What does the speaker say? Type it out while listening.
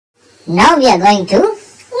Now we are going to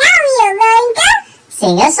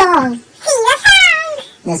sing a song.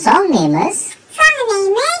 The song name is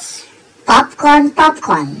Popcorn,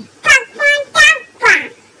 Popcorn. Popcorn, Popcorn,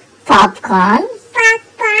 Pop, Corn.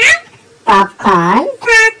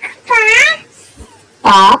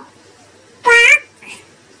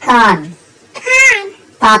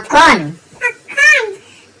 Popcorn.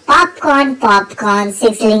 Popcorn, popcorn,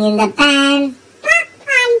 sizzling in the pan.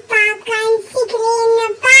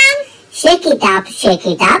 Shake it up, shake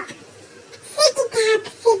it up.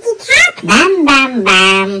 Bam, bam,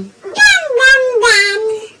 bam.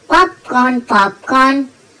 Popcorn, popcorn.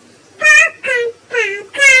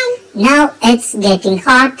 Now it's getting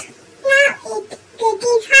hot.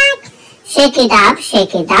 Shake it up,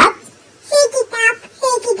 shake it up.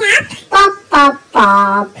 Pop, pop,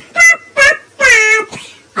 pop.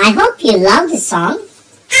 I hope you love the song.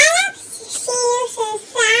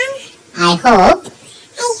 I hope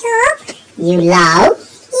you love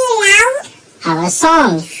our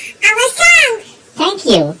song. Thank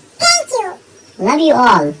you. Love you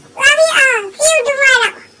all. See you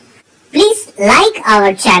tomorrow. Please like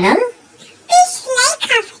our channel.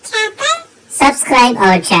 Subscribe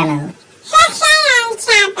our channel.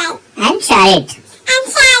 And share it.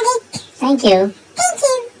 Thank you.